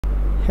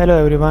Hello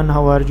everyone,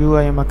 how are you?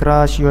 I am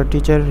Akrash, your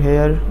teacher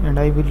here, and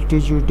I will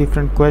teach you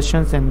different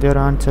questions and their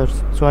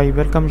answers. So I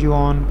welcome you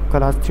on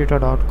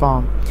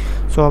classtheta.com.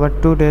 So our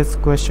today's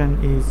question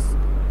is,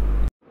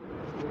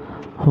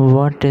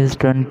 What is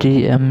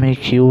 20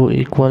 mEq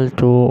equal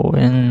to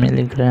in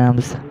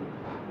milligrams?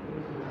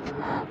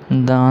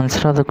 The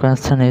answer of the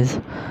question is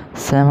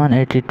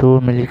 782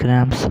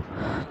 milligrams.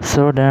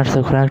 So that's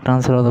the correct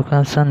answer of the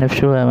question.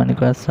 If you have any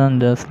question,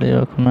 just leave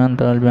a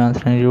comment. I'll be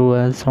answering you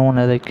as soon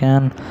as I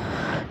can.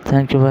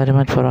 Thank you very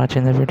much for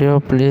watching the video.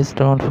 Please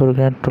don't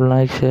forget to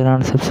like, share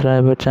and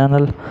subscribe our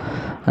channel.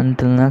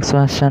 Until next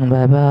question,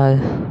 bye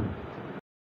bye.